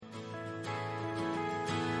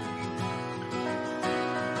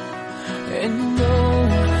and know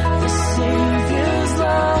the Savior's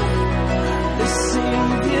love, the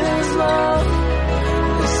Savior's love,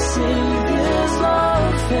 the Savior's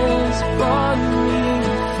love has brought me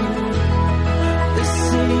through. The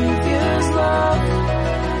Savior's love,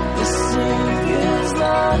 the Savior's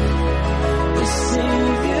love, the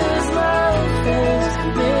Savior's love has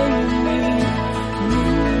made me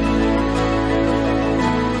new.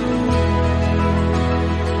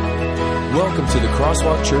 Welcome to the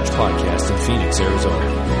Crosswalk Church Podcast in Phoenix, Arizona.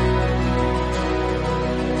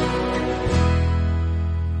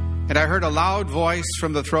 And I heard a loud voice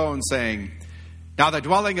from the throne saying, "Now the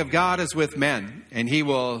dwelling of God is with men, and he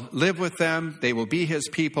will live with them. They will be his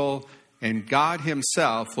people, and God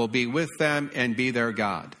himself will be with them and be their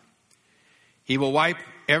God. He will wipe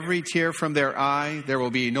every tear from their eye. There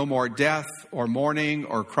will be no more death or mourning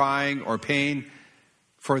or crying or pain,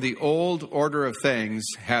 for the old order of things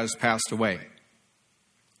has passed away."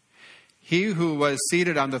 He who was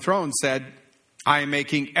seated on the throne said, "I am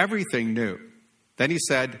making everything new." Then he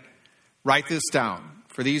said, "Write this down,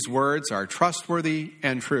 for these words are trustworthy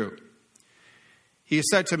and true." He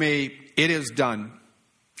said to me, "It is done.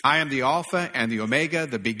 I am the Alpha and the Omega,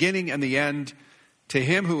 the beginning and the end. To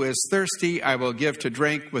him who is thirsty, I will give to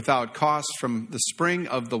drink without cost from the spring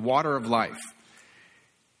of the water of life.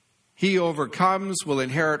 He who overcomes will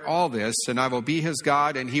inherit all this, and I will be his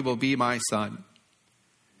God, and he will be my son.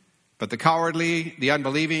 But the cowardly, the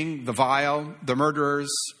unbelieving, the vile, the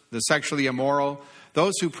murderers, the sexually immoral,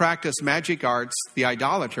 those who practice magic arts, the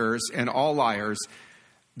idolaters, and all liars,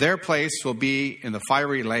 their place will be in the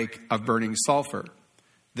fiery lake of burning sulfur.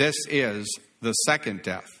 This is the second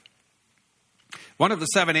death." One of the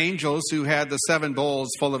seven angels who had the seven bowls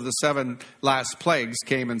full of the seven last plagues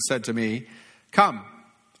came and said to me, "Come,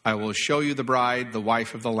 I will show you the bride, the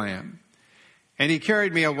wife of the Lamb." And he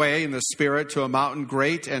carried me away in the Spirit to a mountain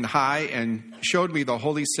great and high and showed me the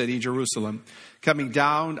holy city, Jerusalem, coming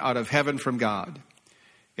down out of heaven from God.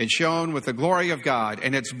 It shone with the glory of God,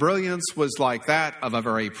 and its brilliance was like that of a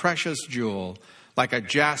very precious jewel, like a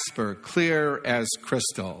jasper, clear as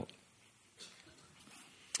crystal.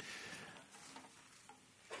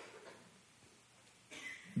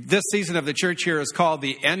 This season of the church year is called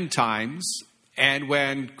the End Times. And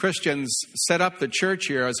when Christians set up the church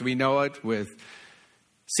year as we know it, with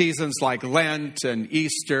seasons like Lent and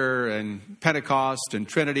Easter and Pentecost and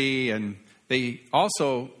Trinity, and they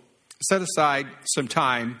also set aside some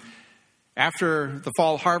time after the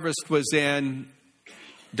fall harvest was in,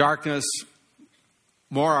 darkness,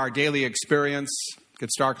 more our daily experience,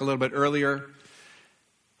 gets dark a little bit earlier.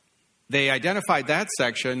 They identified that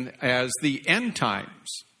section as the end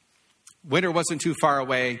times. Winter wasn't too far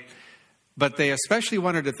away, but they especially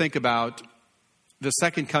wanted to think about the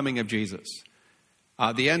second coming of Jesus,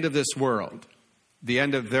 the end of this world, the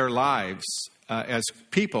end of their lives as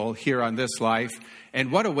people here on this life,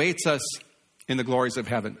 and what awaits us in the glories of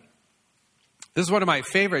heaven. This is one of my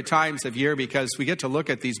favorite times of year because we get to look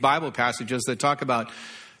at these Bible passages that talk about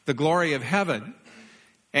the glory of heaven.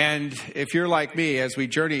 And if you're like me, as we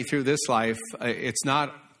journey through this life, it's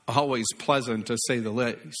not always pleasant, to say the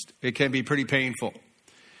least. It can be pretty painful.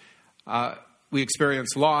 We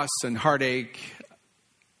experience loss and heartache,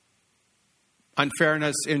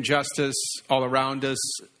 unfairness, injustice all around us.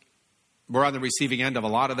 We're on the receiving end of a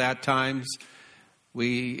lot of that times.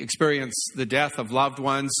 We experience the death of loved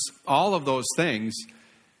ones. All of those things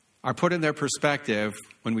are put in their perspective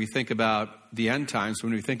when we think about the end times,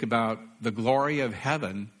 when we think about the glory of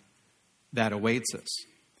heaven that awaits us.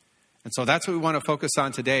 And so that's what we want to focus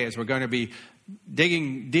on today, as we're going to be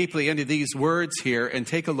digging deeply into these words here and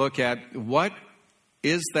take a look at what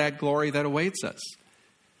is that glory that awaits us.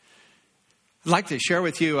 I'd like to share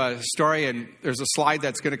with you a story, and there's a slide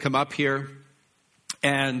that's going to come up here.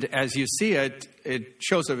 And as you see it, it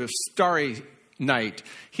shows a starry night.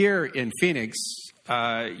 Here in Phoenix,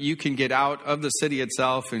 you can get out of the city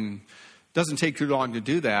itself, and it doesn't take too long to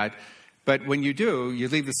do that. But when you do, you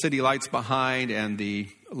leave the city lights behind and the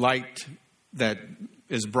light that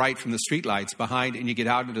is bright from the street lights behind, and you get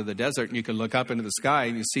out into the desert and you can look up into the sky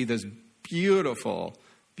and you see this beautiful,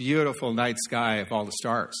 beautiful night sky of all the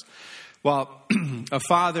stars. Well, a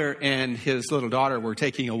father and his little daughter were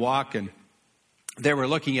taking a walk, and they were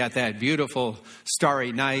looking at that beautiful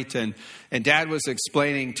starry night, and Dad was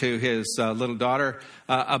explaining to his little daughter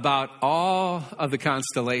about all of the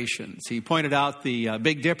constellations. He pointed out the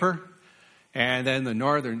Big Dipper, and then the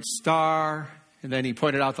Northern Star, and then he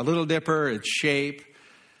pointed out the Little Dipper, its shape,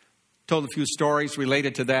 told a few stories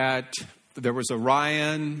related to that. There was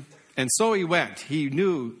Orion, and so he went. He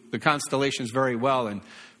knew the constellations very well and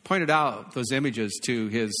pointed out those images to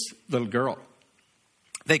his little girl.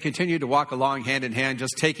 They continued to walk along hand in hand,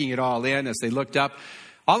 just taking it all in. As they looked up,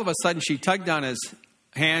 all of a sudden she tugged on his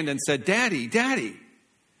hand and said, "Daddy, Daddy,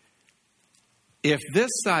 if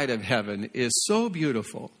this side of heaven is so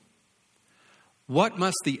beautiful, what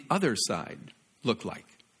must the other side look like?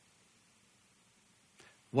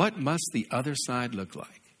 What must the other side look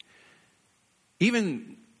like?"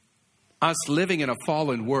 Even us living in a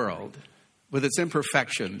fallen world with its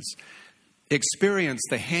imperfections experience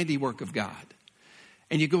the handiwork of God.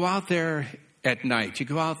 And you go out there at night, you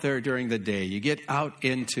go out there during the day, you get out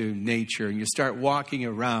into nature and you start walking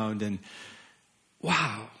around and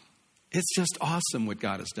wow, it's just awesome what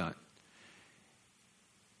God has done.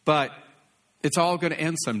 But it's all going to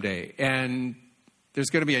end someday. And there's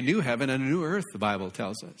going to be a new heaven and a new earth, the Bible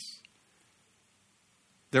tells us.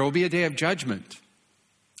 There will be a day of judgment.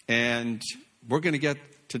 And we're going to get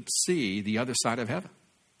to see the other side of heaven.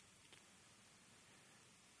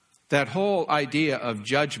 That whole idea of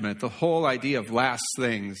judgment, the whole idea of last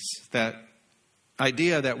things, that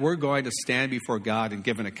idea that we're going to stand before God and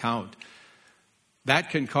give an account, that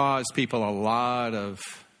can cause people a lot of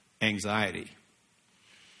anxiety.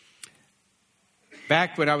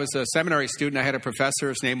 Back when I was a seminary student, I had a professor.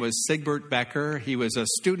 His name was Sigbert Becker. He was a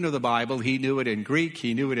student of the Bible. He knew it in Greek.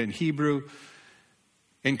 He knew it in Hebrew.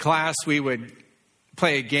 In class, we would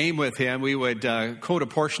play a game with him. We would quote a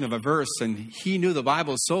portion of a verse, and he knew the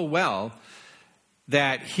Bible so well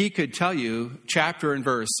that he could tell you chapter and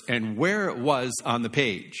verse and where it was on the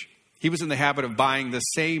page. He was in the habit of buying the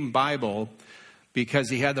same Bible because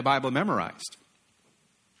he had the Bible memorized.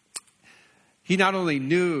 He not only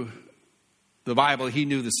knew the Bible, he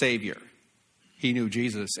knew the Savior. He knew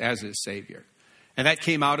Jesus as his Savior. And that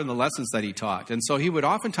came out in the lessons that he taught. And so he would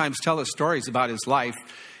oftentimes tell us stories about his life.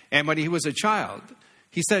 And when he was a child,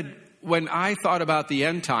 he said, when I thought about the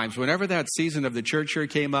end times, whenever that season of the church year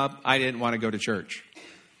came up, I didn't want to go to church.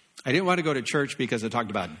 I didn't want to go to church because it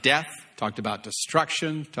talked about death, talked about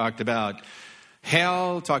destruction, talked about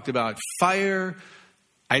hell, talked about fire.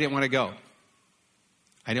 I didn't want to go.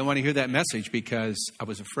 I didn't want to hear that message because I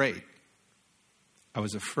was afraid. I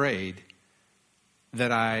was afraid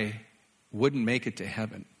that I wouldn't make it to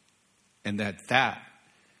heaven and that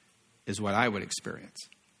is what I would experience.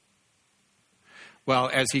 Well,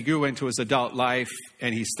 as he grew into his adult life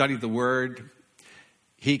and he studied the Word,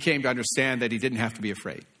 he came to understand that he didn't have to be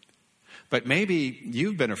afraid. But maybe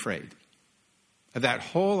you've been afraid of that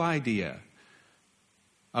whole idea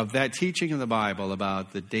of that teaching in the Bible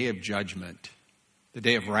about the day of judgment, the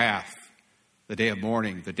day of wrath, the day of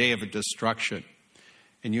mourning, the day of destruction.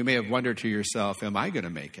 And you may have wondered to yourself, am I going to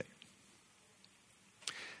make it?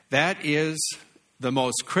 That is the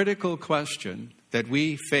most critical question that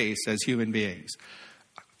we face as human beings.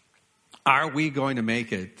 Are we going to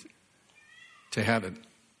make it to heaven?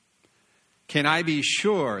 Can I be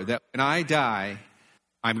sure that when I die,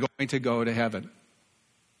 I'm going to go to heaven?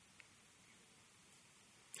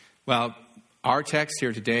 Well, our text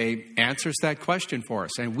here today answers that question for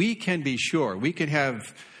us. And we can be sure, we can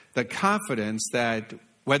have the confidence that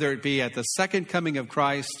whether it be at the second coming of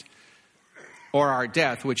Christ or our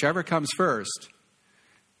death, whichever comes first,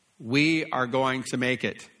 we are going to make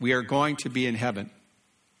it. We are going to be in heaven.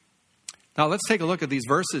 Now, let's take a look at these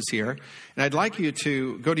verses here. And I'd like you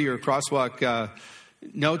to go to your crosswalk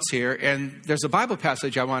notes here. And there's a Bible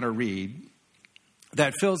passage I want to read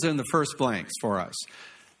that fills in the first blanks for us.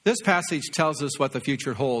 This passage tells us what the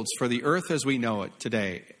future holds for the earth as we know it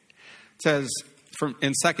today. It says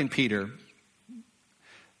in 2 Peter,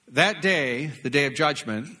 that day, the day of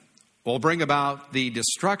judgment, will bring about the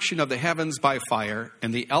destruction of the heavens by fire,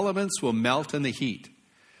 and the elements will melt in the heat.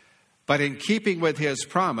 But in keeping with his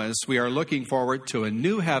promise, we are looking forward to a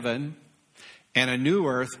new heaven and a new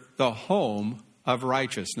earth, the home of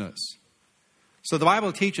righteousness. So the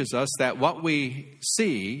Bible teaches us that what we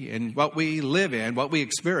see and what we live in, what we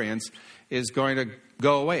experience, is going to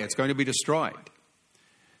go away. It's going to be destroyed.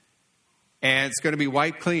 And it's going to be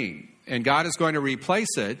wiped clean. And God is going to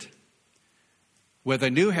replace it with a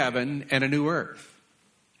new heaven and a new earth.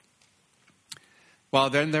 Well,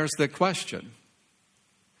 then there's the question.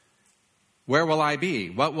 Where will I be?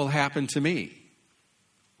 What will happen to me?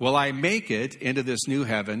 Will I make it into this new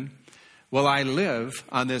heaven? Will I live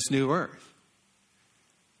on this new earth?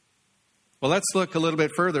 Well, let's look a little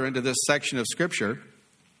bit further into this section of Scripture,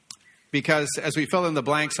 because as we fill in the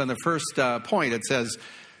blanks on the first point, it says,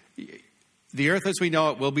 the earth as we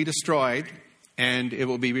know it will be destroyed, and it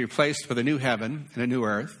will be replaced with a new heaven and a new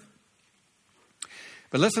earth.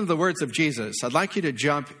 But listen to the words of Jesus. I'd like you to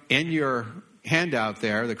jump in your handout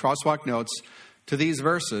there, the crosswalk notes, to these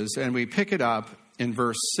verses, and we pick it up in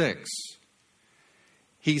verse 6.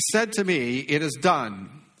 He said to me, it is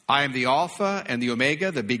done. I am the Alpha and the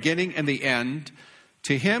Omega, the beginning and the end.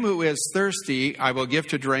 To him who is thirsty, I will give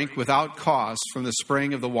to drink without cost from the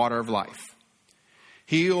spring of the water of life.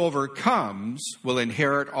 He who overcomes will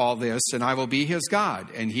inherit all this, and I will be his God,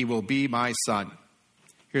 and he will be my son.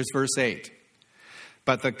 Here's verse 8.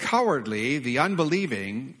 But the cowardly, the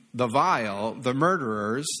unbelieving, the vile, the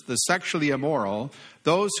murderers, the sexually immoral,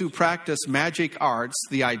 those who practice magic arts,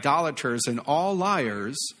 the idolaters, and all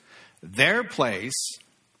liars, their place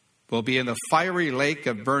will be in the fiery lake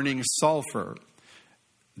of burning sulfur.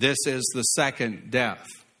 This is the second death.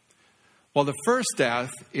 Well, the first death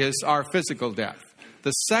is our physical death.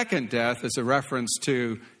 The second death is a reference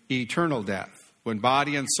to eternal death. When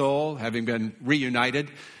body and soul, having been reunited,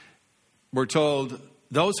 we're told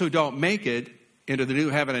those who don't make it into the new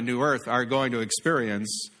heaven and new earth are going to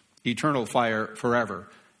experience eternal fire forever.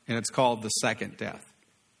 And it's called the second death.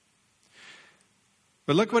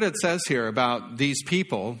 But look what it says here about these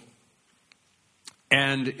people.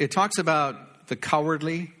 And it talks about the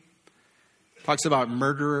cowardly, talks about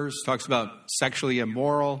murderers, talks about sexually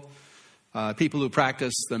immoral, people who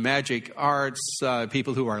practice the magic arts,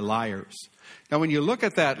 people who are liars. Now, when you look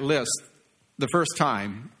at that list the first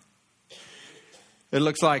time, it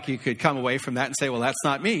looks like you could come away from that and say, well, that's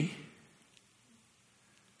not me.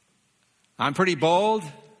 I'm pretty bold.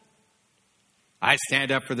 I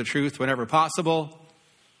stand up for the truth whenever possible.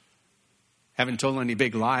 Haven't told any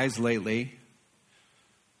big lies lately.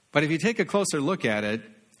 But if you take a closer look at it,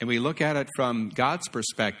 and we look at it from God's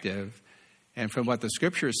perspective and from what the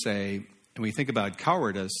scriptures say, and we think about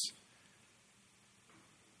cowardice,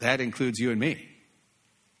 that includes you and me.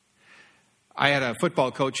 I had a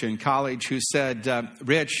football coach in college who said,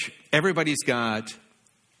 Rich, everybody's got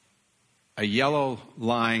a yellow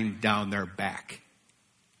line down their back.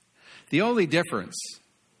 The only difference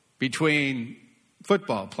between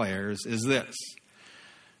football players is this.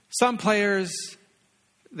 Some players,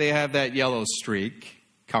 they have that yellow streak,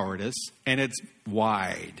 cowardice, and it's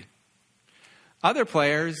wide. Other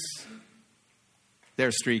players,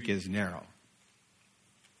 their streak is narrow.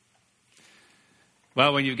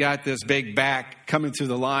 Well, when you've got this big back coming through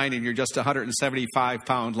the line and you're just a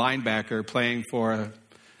 175-pound linebacker playing for a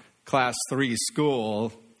Class 3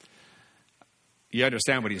 school, you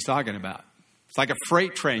understand what he's talking about. It's like a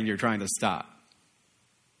freight train you're trying to stop.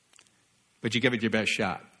 But you give it your best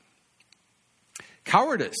shot.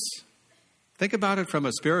 Cowardice. Think about it from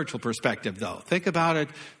a spiritual perspective, though. Think about it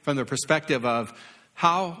from the perspective of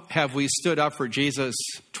how have we stood up for Jesus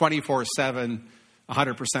 24/7,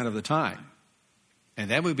 100% of the time? And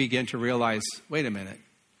then we begin to realize, wait a minute,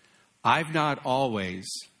 I've not always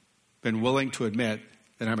been willing to admit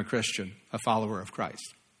that I'm a Christian, a follower of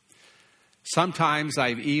Christ. Sometimes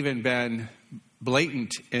I've even been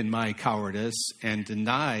blatant in my cowardice and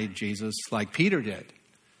denied Jesus like Peter did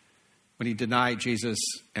when he denied Jesus,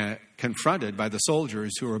 confronted by the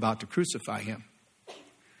soldiers who were about to crucify him.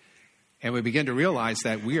 And we begin to realize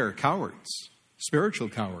that we are cowards, spiritual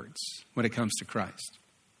cowards, when it comes to Christ.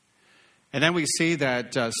 And then we see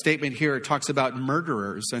that statement here. It talks about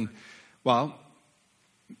murderers. And, well,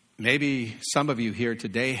 maybe some of you here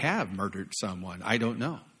today have murdered someone. I don't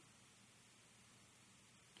know.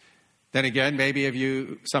 Then again,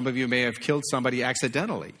 some of you may have killed somebody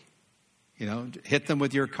accidentally. Hit them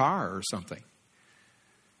with your car or something.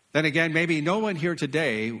 Then again, maybe no one here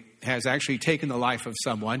today has actually taken the life of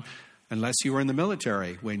someone unless you were in the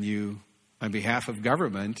military when you, on behalf of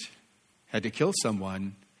government, had to kill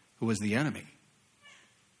someone who was the enemy.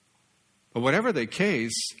 But whatever the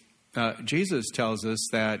case, Jesus tells us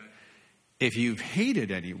that if you've hated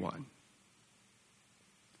anyone,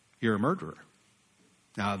 you're a murderer.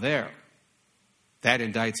 Now that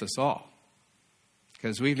indicts us all.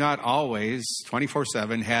 Because we've not always,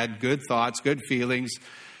 24/7, had good thoughts, good feelings.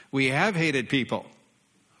 We have hated people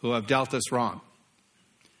who have dealt us wrong.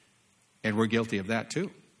 And we're guilty of that too.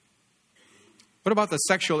 What about the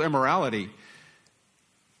sexual immorality?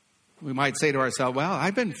 We might say to ourselves, well,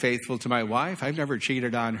 I've been faithful to my wife. I've never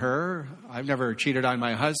cheated on her. I've never cheated on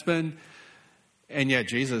my husband. And yet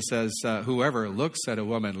Jesus says, whoever looks at a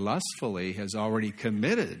woman lustfully has already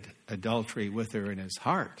committed adultery with her in his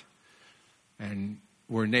heart. And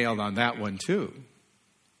we're nailed on that one too.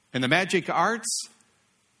 And the magic arts,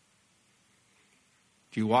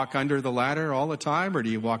 do you walk under the ladder all the time or do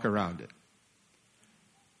you walk around it?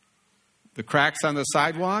 The cracks on the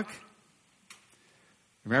sidewalk?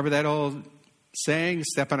 Remember that old saying,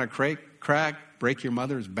 step on a crack, break your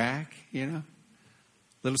mother's back,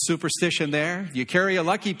 Little superstition there. You carry a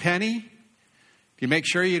lucky penny. You make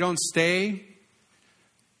sure you don't stay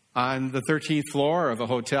on the 13th floor of a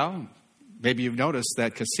hotel. Maybe you've noticed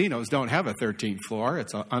that casinos don't have a 13th floor.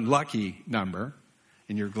 It's an unlucky number,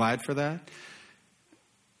 and you're glad for that.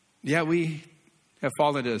 Yeah, we have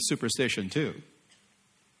fallen into superstition too.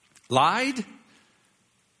 Lied?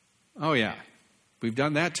 Oh yeah, we've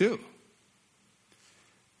done that too.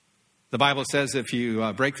 The Bible says if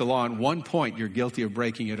you break the law on one point, you're guilty of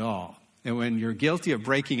breaking it all. And when you're guilty of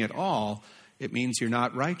breaking it all, it means you're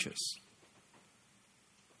not righteous.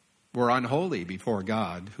 We're unholy before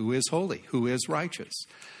God, who is holy, who is righteous.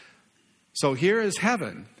 So here is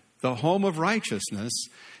heaven, the home of righteousness.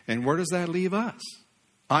 And where does that leave us?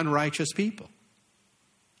 Unrighteous people.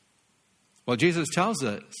 Well, Jesus tells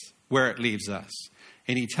us where it leaves us.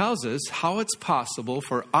 And he tells us how it's possible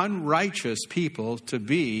for unrighteous people to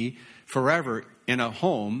be forever in a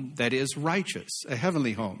home that is righteous, a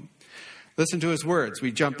heavenly home. Listen to his words.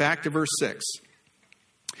 We jump back to verse 6.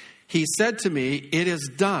 He said to me, "It is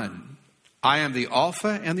done. I am the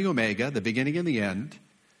Alpha and the Omega, the beginning and the end.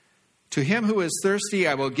 To him who is thirsty,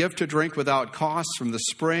 I will give to drink without cost from the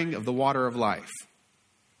spring of the water of life.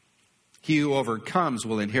 He who overcomes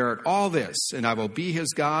will inherit all this, and I will be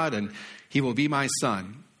his God, and he will be my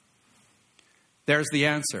son." There's the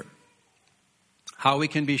answer. How we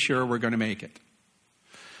can be sure we're going to make it.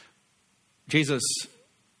 Jesus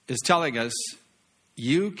is telling us,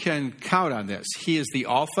 you can count on this. He is the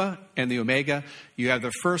Alpha and the Omega. You have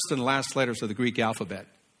the first and last letters of the Greek alphabet.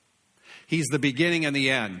 He's the beginning and the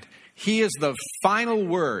end. He is the final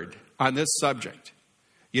word on this subject.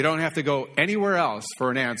 You don't have to go anywhere else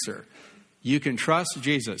for an answer. You can trust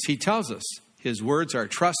Jesus. He tells us his words are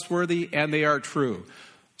trustworthy and they are true.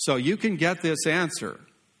 So you can get this answer,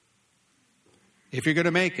 if you're going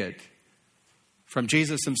to make it, from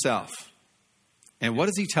Jesus himself. And what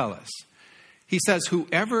does he tell us? He says,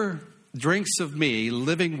 whoever drinks of me,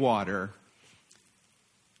 living water,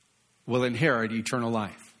 will inherit eternal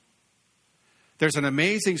life. There's an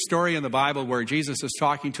amazing story in the Bible where Jesus is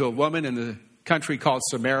talking to a woman in the country called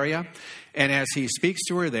Samaria. And as he speaks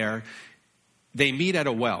to her there, they meet at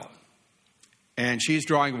a well. And she's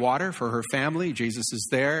drawing water for her family. Jesus is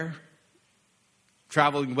there,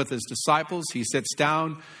 traveling with his disciples. He sits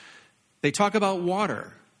down. They talk about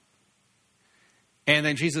water. And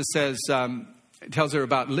then Jesus tells her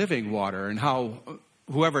about living water and how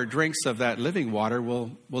whoever drinks of that living water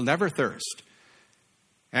will never thirst.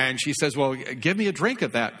 And she says, well, give me a drink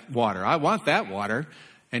of that water. I want that water.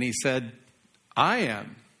 And he said, I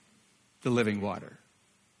am the living water.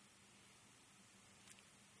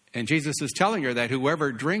 And Jesus is telling her that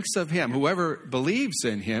whoever drinks of him, whoever believes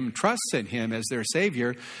in him, trusts in him as their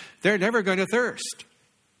Savior, they're never going to thirst.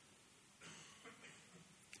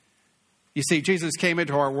 You see, Jesus came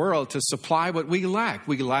into our world to supply what we lack.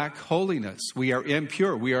 We lack holiness. We are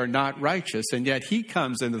impure. We are not righteous. And yet he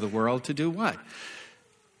comes into the world to do what?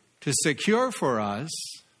 To secure for us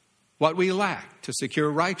what we lack, to secure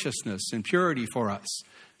righteousness and purity for us,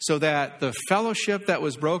 so that the fellowship that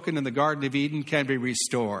was broken in the Garden of Eden can be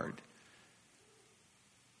restored.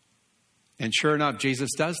 And sure enough,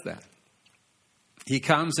 Jesus does that. He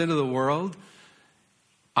comes into the world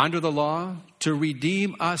under the law to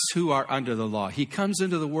redeem us who are under the law. He comes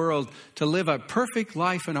into the world to live a perfect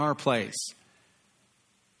life in our place.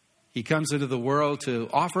 He comes into the world to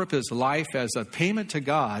offer up his life as a payment to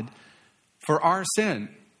God for our sin.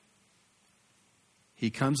 He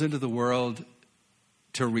comes into the world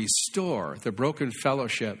to restore the broken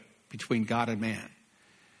fellowship between God and man.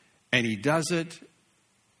 And he does it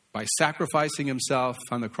by sacrificing himself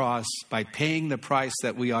on the cross, by paying the price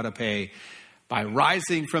that we ought to pay, by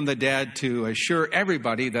rising from the dead to assure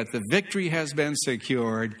everybody that the victory has been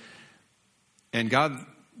secured. And God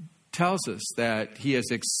tells us that he has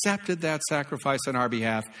accepted that sacrifice on our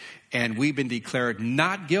behalf, and we've been declared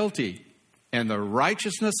not guilty, and the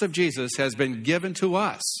righteousness of Jesus has been given to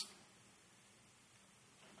us.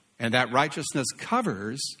 And that righteousness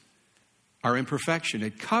covers our imperfection.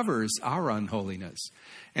 It covers our unholiness.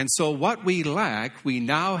 And so what we lack, we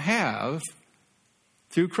now have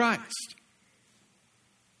through Christ.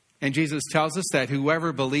 And Jesus tells us that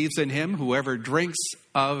whoever believes in him, whoever drinks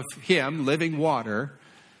of him, living water,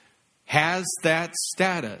 has that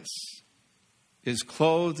status, is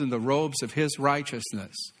clothed in the robes of his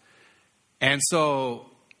righteousness. And so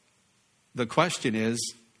the question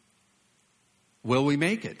is, will we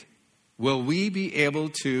make it? Will we be able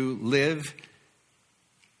to live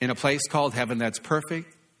in a place called heaven that's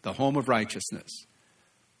perfect, the home of righteousness?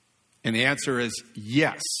 And the answer is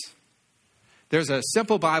yes. There's a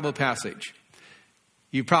simple Bible passage.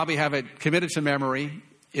 You probably have it committed to memory.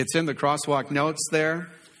 It's in the crosswalk notes there.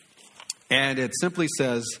 And it simply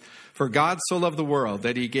says, For God so loved the world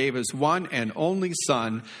that he gave his one and only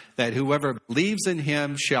Son, that whoever believes in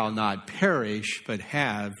him shall not perish, but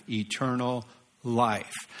have eternal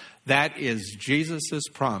life. That is Jesus'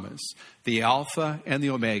 promise, the Alpha and the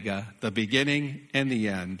Omega, the beginning and the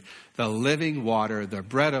end, the living water, the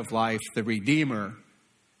bread of life, the Redeemer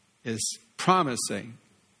is promising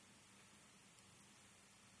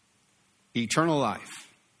eternal life,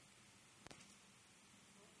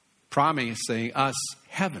 promising us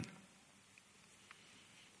heaven.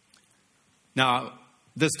 Now,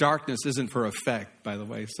 this darkness isn't for effect, by the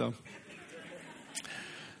way, so.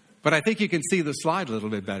 But I think you can see the slide a little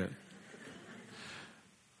bit better.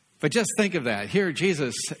 But just think of that. Here,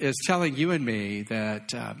 Jesus is telling you and me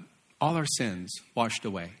that all our sins washed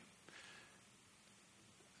away.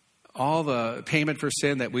 All the payment for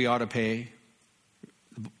sin that we ought to pay,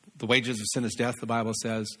 the wages of sin is death, the Bible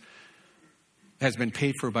says, has been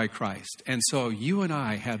paid for by Christ. And so you and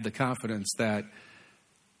I have the confidence that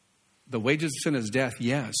the wages of sin is death,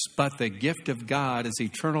 yes, but the gift of God is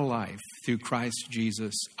eternal life through Christ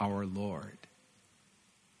Jesus our Lord.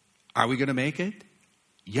 Are we going to make it?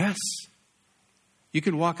 Yes. You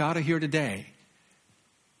can walk out of here today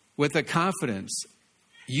with the confidence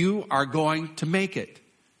you are going to make it.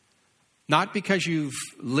 Not because you've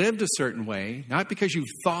lived a certain way, not because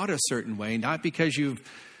you've thought a certain way, not because you've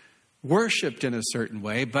worshiped in a certain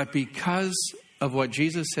way, but because of what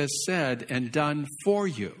Jesus has said and done for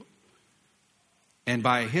you. And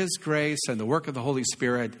by his grace and the work of the Holy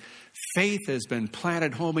Spirit, faith has been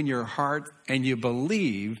planted home in your heart, and you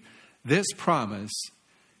believe this promise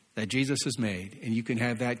that Jesus has made. And you can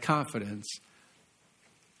have that confidence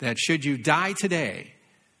that should you die today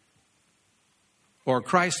or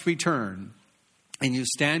Christ return and you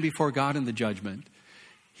stand before God in the judgment,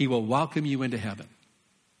 he will welcome you into heaven.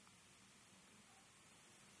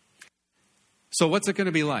 So what's it going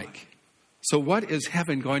to be like? So what is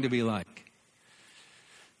heaven going to be like?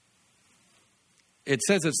 It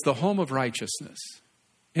says it's the home of righteousness.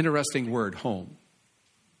 Interesting word, home.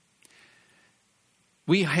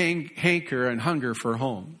 We hanker and hunger for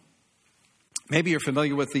home. Maybe you're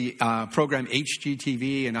familiar with the program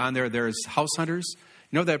HGTV, and on there's House Hunters.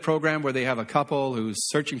 You know that program where they have a couple who's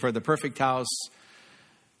searching for the perfect house,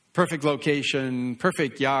 perfect location,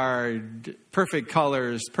 perfect yard, perfect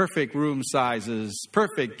colors, perfect room sizes,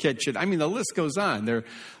 perfect kitchen. I mean, the list goes on. They're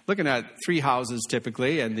looking at 3 houses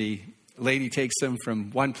typically, and the lady takes them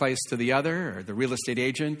from one place to the other, or the real estate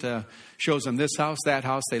agent shows them this house, that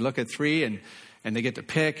house. They look at 3, and they get to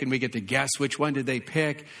pick, and we get to guess which one did they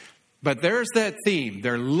pick. But there's that theme.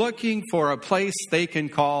 They're looking for a place they can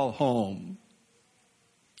call home.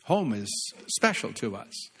 Home is special to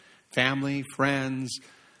us. Family, friends,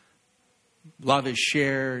 love is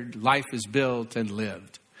shared, life is built and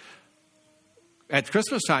lived. At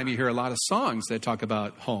Christmas time, you hear a lot of songs that talk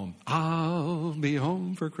about home. I'll be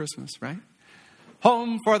home for Christmas, right?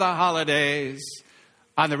 Home for the holidays.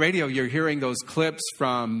 On the radio, you're hearing those clips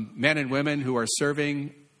from men and women who are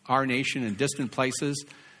serving our nation in distant places.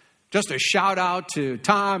 Just a shout out to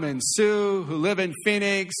Tom and Sue who live in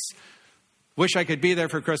Phoenix. Wish I could be there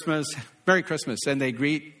for Christmas. Merry Christmas. And they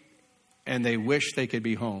greet and they wish they could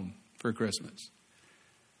be home for Christmas.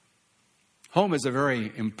 Home is a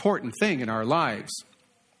very important thing in our lives.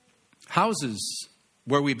 Houses,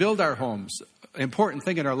 where we build our homes, important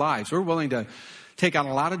thing in our lives. We're willing to take on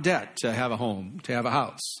a lot of debt to have a home, to have a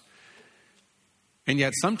house. And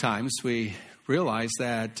yet sometimes we realize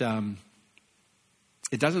that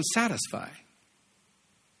it doesn't satisfy.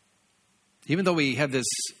 Even though we have this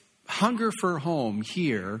hunger for home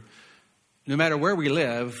here, no matter where we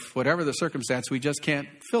live, whatever the circumstance, we just can't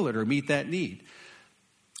fill it or meet that need.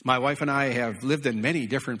 My wife and I have lived in many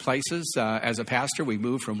different places. As a pastor, we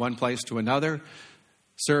moved from one place to another,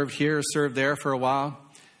 served here, served there for a while.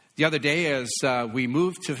 The other day, as we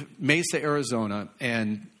moved to Mesa, Arizona,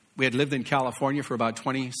 and we had lived in California for about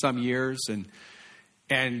 20-some years,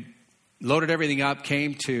 and loaded everything up,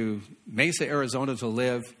 came to Mesa, Arizona to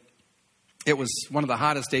live. It was one of the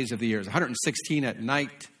hottest days of the year. It was 116 at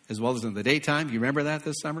night as well as in the daytime. You remember that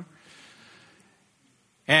this summer?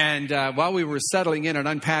 And while we were settling in and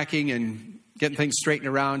unpacking and getting things straightened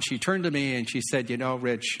around, she turned to me and she said, "You know,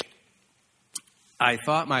 Rich, I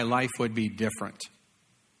thought my life would be different."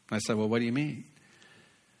 I said, "Well, what do you mean?"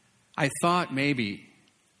 "I thought maybe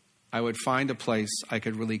I would find a place I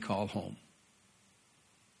could really call home."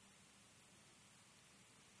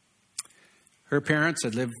 Her parents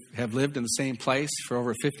have lived in the same place for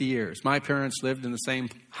over 50 years. My parents lived in the same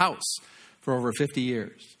house for over 50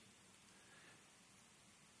 years.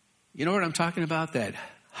 You know what I'm talking about? That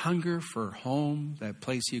hunger for home, that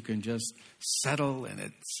place you can just settle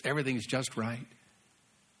and everything's just right.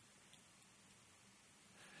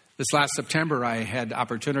 This last September, I had the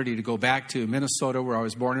opportunity to go back to Minnesota, where I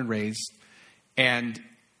was born and raised, and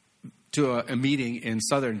to a meeting in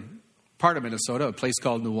southern part of Minnesota, a place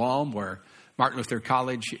called New Ulm, where Martin Luther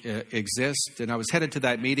College exists. And I was headed to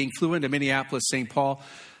that meeting, flew into Minneapolis, St. Paul.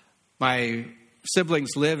 My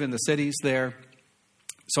siblings live in the cities there,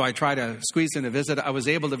 so I try to squeeze in a visit. I was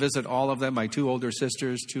able to visit all of them, my 2 older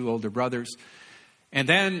sisters, 2 older brothers. And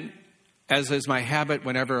then, as is my habit,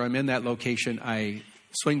 whenever I'm in that location, I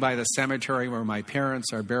swing by the cemetery where my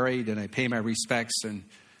parents are buried, and I pay my respects and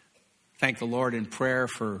thank the Lord in prayer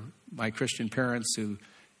for my Christian parents who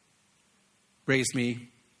raised me.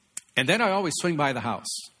 And then I always swing by the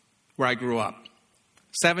house where I grew up.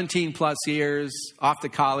 17 plus years, off to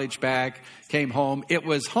college, back, came home. It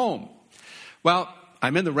was home. Well,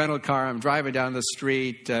 I'm in the rental car. I'm driving down the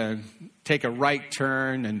street, take a right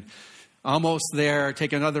turn, and almost there,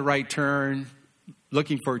 take another right turn,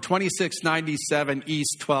 looking for 2697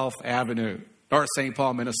 East 12th Avenue, North St.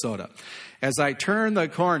 Paul, Minnesota. As I turn the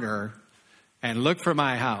corner and look for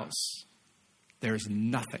my house, there's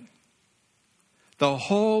nothing. The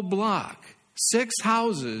whole block, 6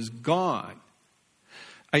 houses gone.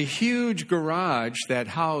 A huge garage that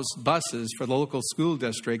housed buses for the local school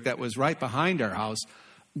district that was right behind our house,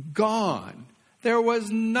 gone. There was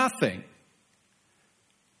nothing.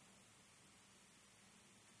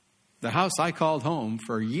 The house I called home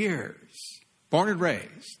for years, born and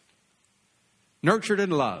raised, nurtured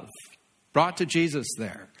in love, brought to Jesus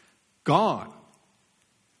there, gone.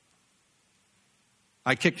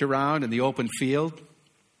 I kicked around in the open field,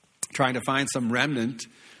 trying to find some remnant,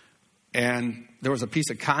 and there was a piece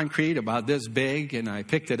of concrete about this big, and I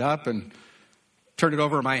picked it up and turned it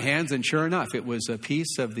over in my hands, and sure enough, it was a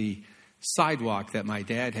piece of the sidewalk that my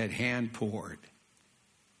dad had hand poured.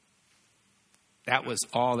 That was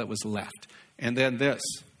all that was left. And then this.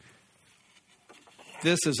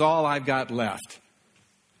 This is all I've got left.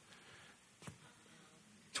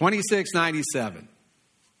 $26.97.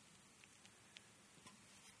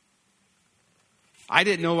 I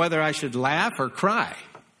didn't know whether I should laugh or cry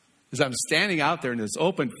as I'm standing out there in this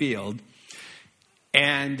open field.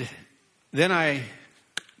 And then I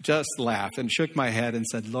just laughed and shook my head and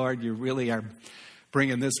said, Lord, you really are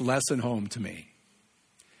bringing this lesson home to me.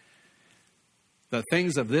 The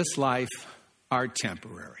things of this life are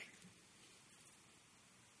temporary.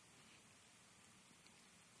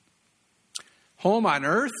 Home on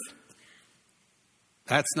earth,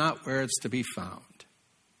 that's not where it's to be found.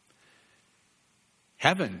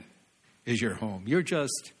 Heaven is your home. You're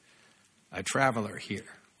just a traveler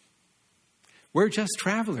here. We're just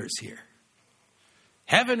travelers here.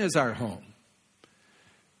 Heaven is our home.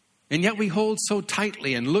 And yet we hold so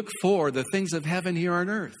tightly and look for the things of heaven here on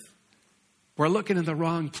earth. We're looking in the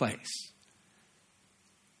wrong place.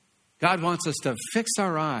 God wants us to fix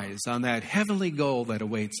our eyes on that heavenly goal that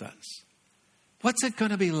awaits us. What's it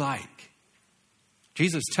going to be like?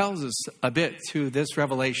 Jesus tells us a bit through this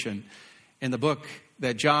revelation in the book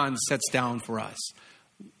that John sets down for us.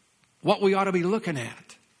 What we ought to be looking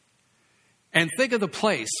at. And think of the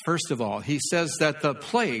place, first of all. He says that the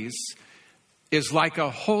place is like a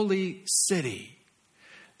holy city.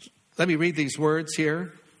 Let me read these words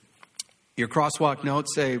here. Your crosswalk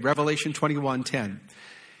notes say Revelation 21:10.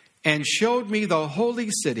 And showed me the holy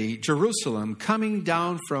city, Jerusalem, coming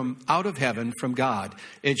down from out of heaven from God.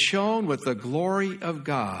 It shone with the glory of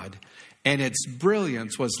God, and its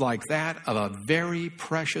brilliance was like that of a very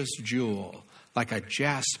precious jewel, like a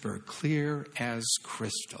jasper, clear as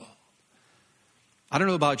crystal. I don't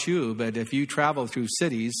know about you, but if you travel through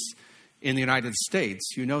cities in the United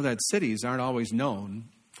States, you know that cities aren't always known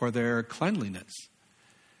for their cleanliness.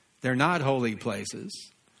 They're not holy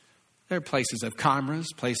places. They're places of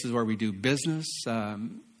commerce, places where we do business,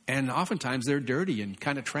 and oftentimes they're dirty and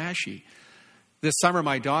kind of trashy. This summer,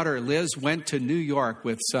 my daughter, Liz, went to New York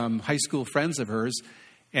with some high school friends of hers,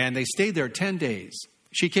 and they stayed there 10 days.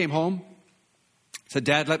 She came home, said,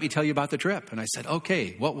 Dad, let me tell you about the trip. And I said,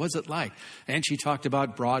 okay, what was it like? And she talked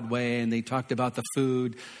about Broadway, and they talked about the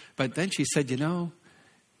food. But then she said, it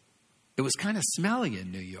was kind of smelly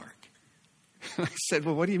in New York. I said,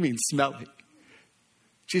 well, what do you mean smelly?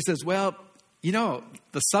 She says, well,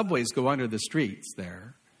 the subways go under the streets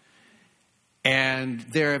there. And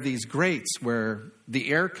there are these grates where the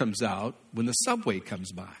air comes out when the subway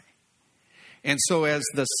comes by. And so as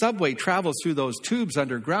the subway travels through those tubes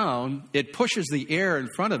underground, it pushes the air in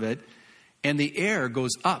front of it, and the air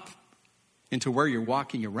goes up into where you're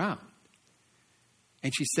walking around.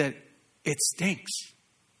 And she said, it stinks.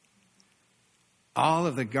 all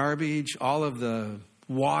of the garbage, all of the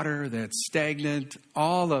water that's stagnant,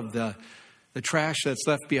 all of the trash that's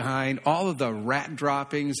left behind, all of the rat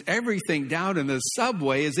droppings, everything down in the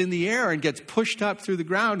subway is in the air and gets pushed up through the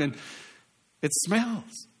ground, and it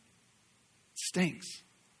smells. It stinks.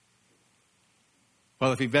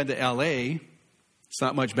 Well, if you've been to L.A., it's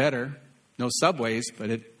not much better. No subways,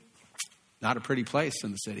 but not a pretty place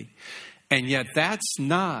in the city. And yet that's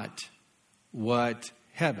not what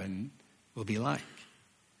heaven will be like.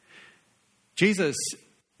 Jesus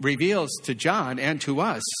reveals to John and to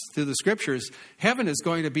us through the scriptures, heaven is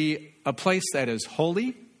going to be a place that is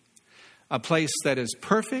holy, a place that is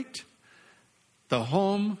perfect, the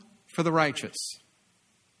home for the righteous.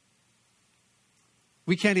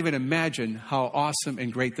 We can't even imagine how awesome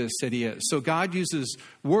and great this city is. So God uses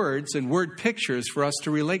words and word pictures for us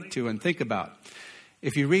to relate to and think about.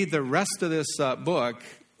 If you read the rest of this book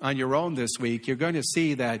on your own this week, you're going to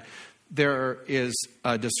see that there is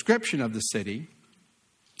a description of the city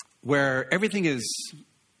where everything is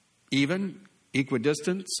even,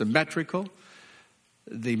 equidistant, symmetrical.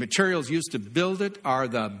 The materials used to build it are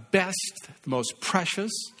the best, the most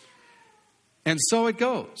precious. And so it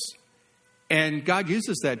goes. And God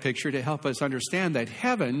uses that picture to help us understand that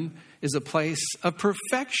heaven is a place of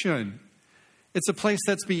perfection. It's a place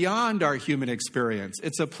that's beyond our human experience.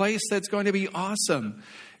 It's a place that's going to be awesome.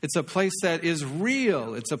 It's a place that is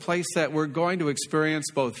real. It's a place that we're going to experience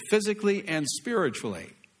both physically and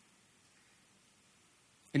spiritually.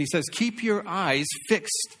 And he says, keep your eyes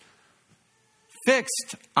fixed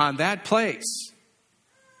on that place.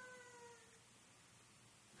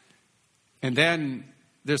 And then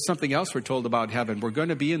there's something else we're told about heaven. We're going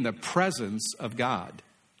to be in the presence of God.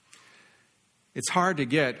 It's hard to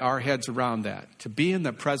get our heads around that, to be in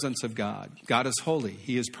the presence of God. God is holy.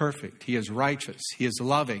 He is perfect. He is righteous. He is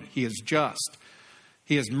loving. He is just.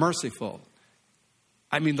 He is merciful.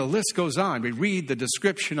 I mean, the list goes on. We read the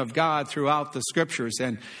description of God throughout the scriptures,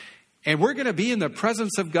 and we're going to be in the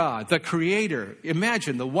presence of God, the Creator.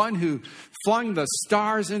 Imagine the one who flung the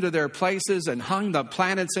stars into their places and hung the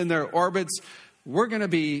planets in their orbits. We're going to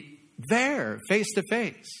be there, face to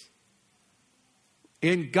face,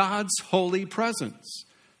 in God's holy presence,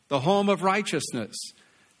 the home of righteousness.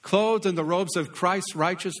 Clothed in the robes of Christ's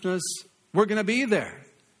righteousness, we're going to be there.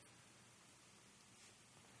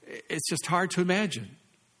 It's just hard to imagine,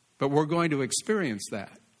 but we're going to experience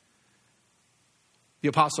that. The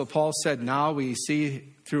Apostle Paul said, now we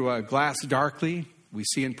see through a glass darkly, we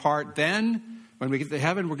see in part. Then, when we get to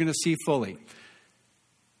heaven, we're going to see fully.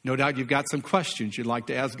 No doubt you've got some questions you'd like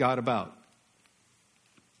to ask God about.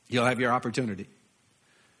 You'll have your opportunity.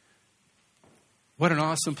 What an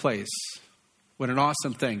awesome place. What an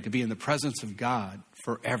awesome thing to be in the presence of God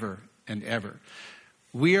forever and ever.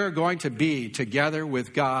 We are going to be together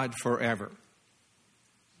with God forever.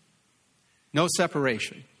 No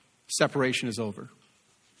separation. Separation is over.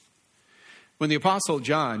 When the Apostle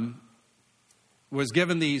John was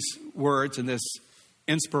given these words and this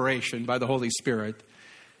inspiration by the Holy Spirit,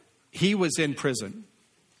 he was in prison.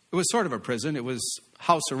 It was sort of a prison. It was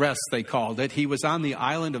house arrest, they called it. He was on the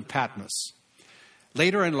island of Patmos.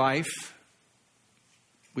 Later in life,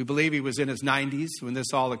 we believe he was in his 90s when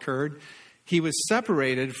this all occurred. He was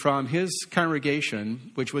separated from his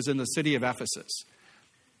congregation, which was in the city of Ephesus.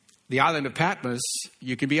 The island of Patmos,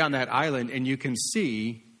 you can be on that island and you can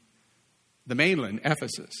see the mainland,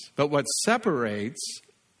 Ephesus. But what separates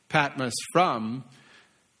Patmos from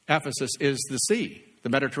Ephesus is the sea, the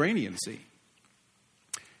Mediterranean Sea.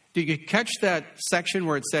 Did you catch that section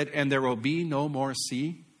where it said, and there will be no more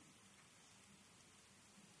sea?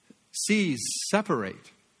 Seas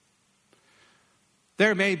separate.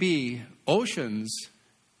 There may be oceans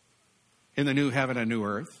in the new heaven and new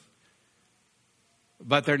earth,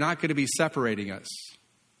 but they're not going to be separating us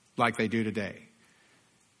like they do today.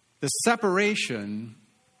 The separation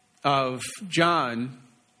of John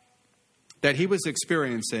that he was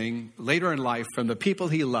experiencing later in life from the people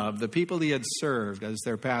he loved, the people he had served as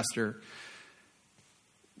their pastor,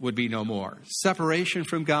 would be no more. Separation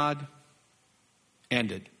from God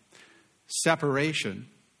ended. Separation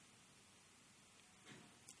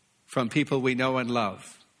from people we know and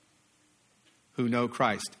love who know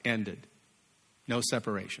Christ ended. No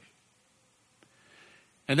separation.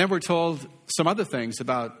 And then we're told some other things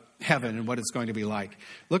about heaven and what it's going to be like.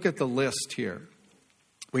 Look at the list here.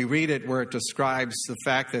 We read it where it describes the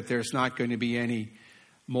fact that there's not going to be any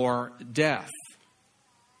more death.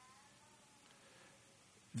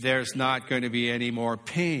 There's not going to be any more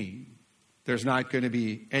pain. There's not going to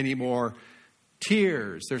be any more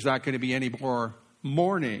tears. There's not going to be any more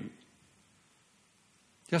mourning.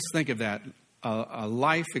 Just think of that a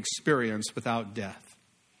life experience without death.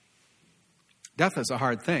 Death is a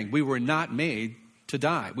hard thing. We were not made to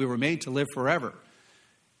die. We were made to live forever.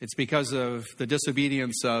 It's because of the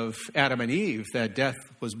disobedience of Adam and Eve that death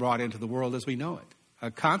was brought into the world as we know it, a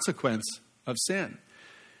consequence of sin.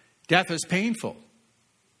 Death is painful.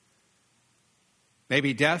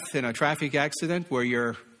 Maybe death in a traffic accident where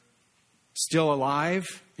you're still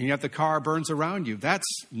alive and yet the car burns around you. That's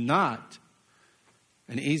not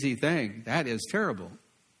an easy thing. That is terrible.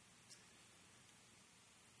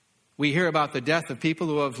 We hear about the death of people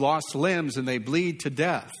who have lost limbs and they bleed to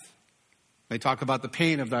death. They talk about the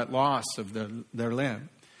pain of that loss of their limb.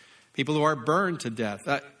 People who are burned to death.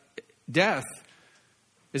 Death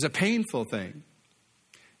is a painful thing.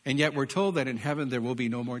 And yet we're told that in heaven there will be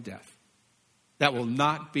no more death. That will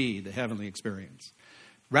not be the heavenly experience.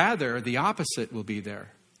 Rather, the opposite will be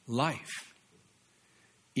there. Life.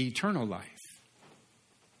 Eternal life.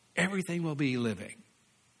 Everything will be living.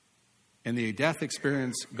 And the death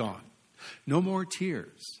experience gone. No more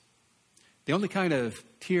tears. The only kind of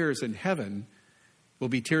tears in heaven will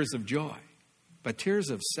be tears of joy. But tears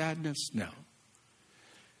of sadness, no.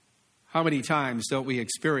 How many times don't we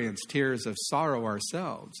experience tears of sorrow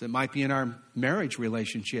ourselves? It might be in our marriage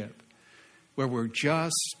relationship where we're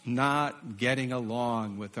just not getting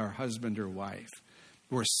along with our husband or wife.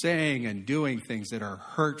 We're saying and doing things that are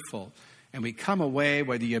hurtful. And we come away,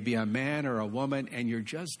 whether you be a man or a woman, and you're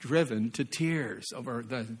just driven to tears over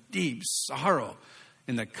the deep sorrow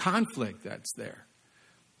and the conflict that's there.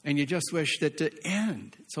 And you just wish that to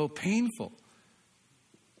end. It's so painful.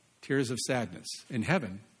 Tears of sadness. In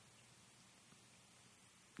heaven,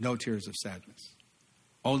 no tears of sadness.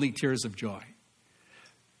 Only tears of joy.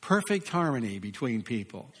 Perfect harmony between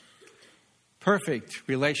people. Perfect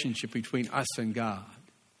relationship between us and God.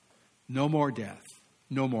 No more death.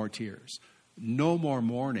 No more tears. No more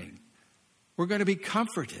mourning. We're going to be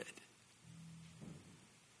comforted.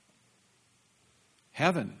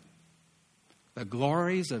 Heaven. The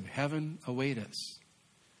glories of heaven await us.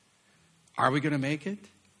 Are we going to make it?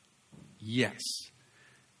 Yes.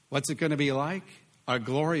 What's it going to be like? A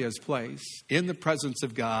glorious place in the presence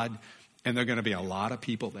of God, and there are going to be a lot of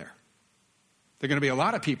people there. There are going to be a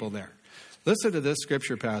lot of people there. Listen to this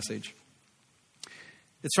scripture passage.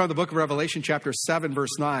 It's from the book of Revelation, chapter 7,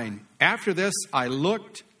 verse 9. After this, I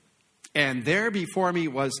looked, and there before me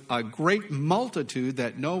was a great multitude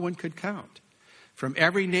that no one could count, from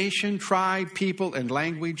every nation, tribe, people, and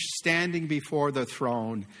language, standing before the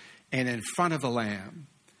throne and in front of the Lamb.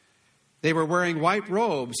 They were wearing white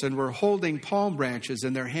robes and were holding palm branches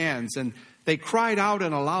in their hands, and they cried out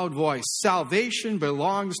in a loud voice, "Salvation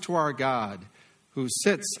belongs to our God, who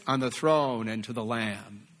sits on the throne, and to the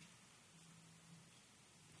Lamb."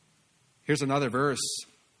 Here's another verse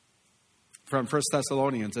from 1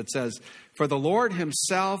 Thessalonians. It says, "For the Lord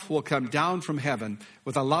himself will come down from heaven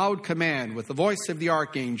with a loud command, with the voice of the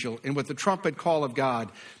archangel, and with the trumpet call of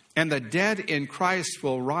God. And the dead in Christ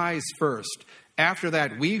will rise first. After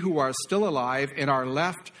that, we who are still alive and are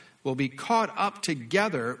left will be caught up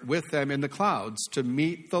together with them in the clouds to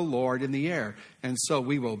meet the Lord in the air. And so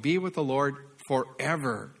we will be with the Lord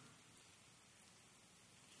forever."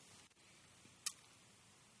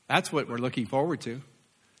 That's what we're looking forward to.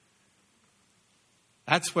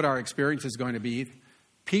 That's what our experience is going to be.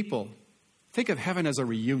 People, think of heaven as a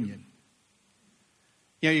reunion.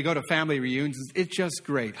 You know, you go to family reunions, it's just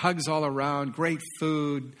great. Hugs all around, great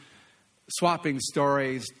food, swapping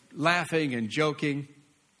stories, laughing and joking.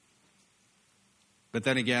 But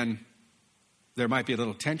then again, there might be a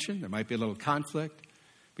little tension, there might be a little conflict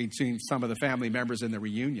between some of the family members in the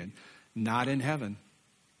reunion. Not in heaven.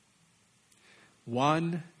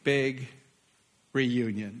 One big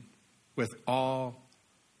reunion with all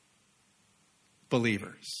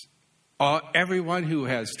believers. Everyone who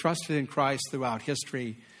has trusted in Christ throughout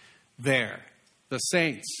history, there. The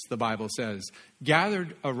saints, the Bible says,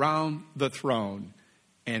 gathered around the throne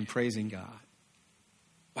and praising God.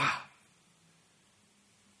 Wow.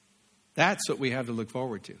 That's what we have to look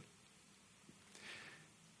forward to.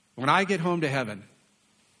 When I get home to heaven,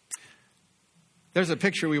 there's a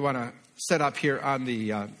picture we want to set up here on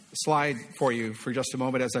the slide for you for just a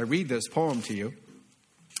moment as I read this poem to you.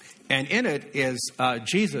 And in it is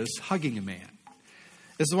Jesus hugging a man.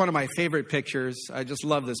 This is one of my favorite pictures. I just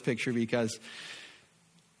love this picture because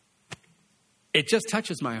it just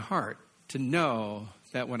touches my heart to know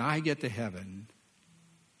that when I get to heaven,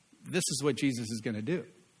 this is what Jesus is going to do.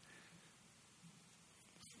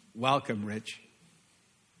 Welcome, Rich.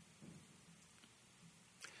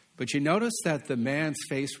 But you notice that the man's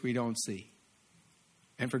face we don't see.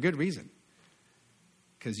 And for good reason.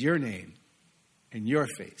 Because your name and your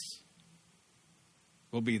face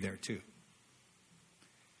will be there too.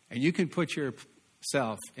 And you can put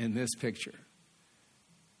yourself in this picture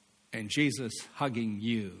and Jesus hugging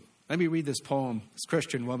you. Let me read this poem this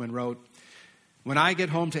Christian woman wrote. When I get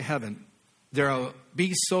home to heaven, there'll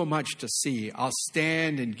be so much to see. I'll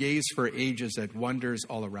stand and gaze for ages at wonders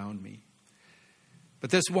all around me. But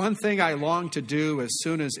this one thing I long to do as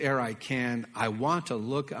soon as e'er I can, I want to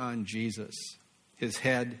look on Jesus, his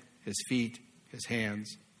head, his feet, his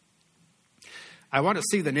hands. I want to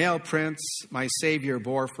see the nail prints my Savior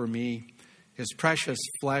bore for me, his precious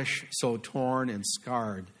flesh so torn and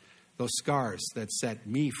scarred, those scars that set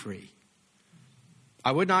me free.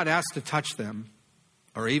 I would not ask to touch them,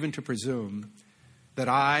 or even to presume that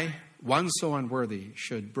I, one so unworthy,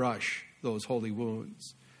 should brush those holy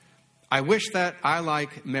wounds. I wish that I,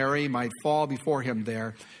 like Mary, might fall before him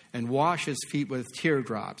there and wash his feet with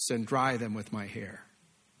teardrops and dry them with my hair.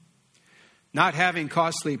 Not having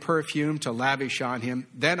costly perfume to lavish on him,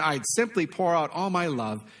 then I'd simply pour out all my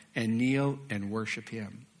love and kneel and worship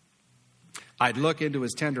him. I'd look into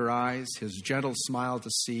his tender eyes, his gentle smile to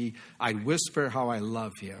see. I'd whisper how I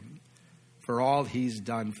love him for all he's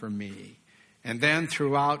done for me. And then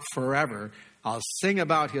throughout forever, I'll sing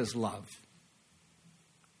about his love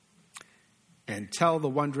and tell the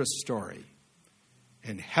wondrous story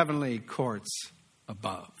in heavenly courts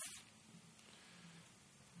above.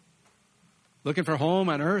 Looking for home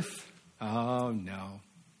on earth? Oh, no.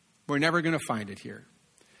 We're never going to find it here.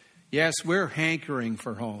 Yes, we're hankering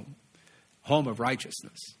for home of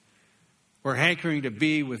righteousness. We're hankering to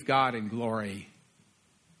be with God in glory,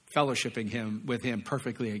 fellowshipping with him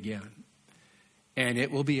perfectly again. And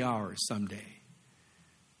it will be ours someday.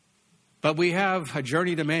 But we have a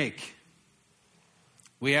journey to make.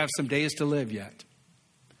 We have some days to live yet.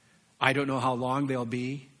 I don't know how long they'll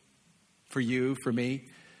be for you, for me.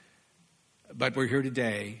 But we're here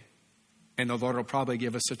today, and the Lord will probably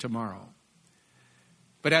give us a tomorrow.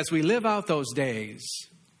 But as we live out those days,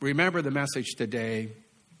 remember the message today.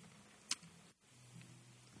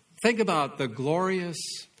 Think about the glorious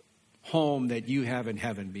home that you have in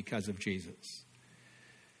heaven because of Jesus.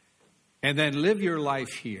 And then live your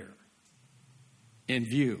life here in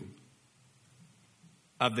view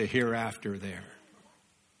of the hereafter there.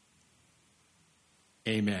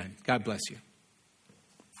 Amen. God bless you.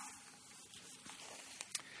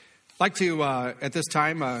 I'd like to, at this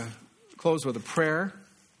time, close with a prayer.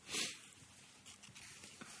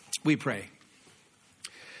 We pray.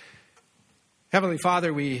 Heavenly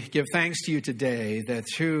Father, we give thanks to you today that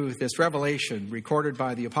through this revelation recorded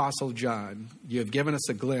by the Apostle John, you have given us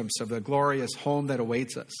a glimpse of the glorious home that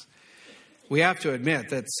awaits us. We have to admit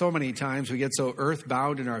that so many times we get so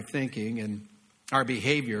earthbound in our thinking and our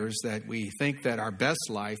behaviors that we think that our best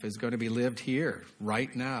life is going to be lived here,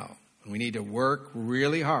 right now. We need to work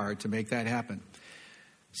really hard to make that happen.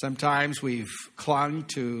 Sometimes we've clung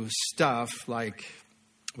to stuff like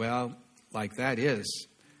that is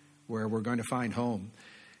where we're going to find home.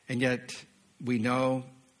 And yet we know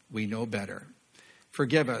better.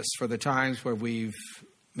 Forgive us for the times where we've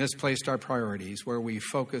misplaced our priorities, where we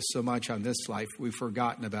focus so much on this life, we've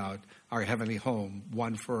forgotten about our heavenly home,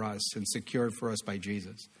 won for us and secured for us by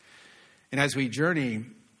Jesus. And as we journey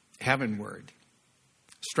heavenward,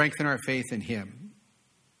 strengthen our faith in him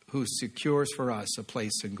who secures for us a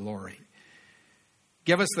place in glory.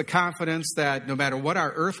 Give us the confidence that no matter what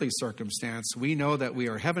our earthly circumstance, we know that we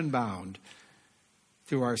are heaven-bound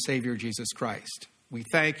through our Savior Jesus Christ. We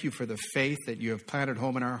thank you for the faith that you have planted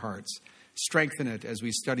home in our hearts. Strengthen it as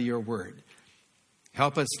we study your word.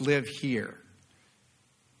 Help us live here,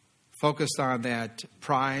 focused on that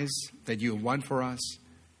prize that you have won for us.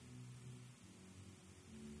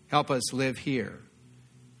 Help us live here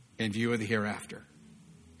in view of the hereafter.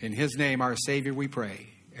 In his name, our Savior, we pray,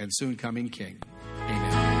 and soon coming King.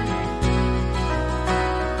 Amen.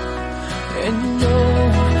 And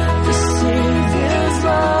know the Savior's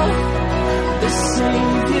love, the Savior's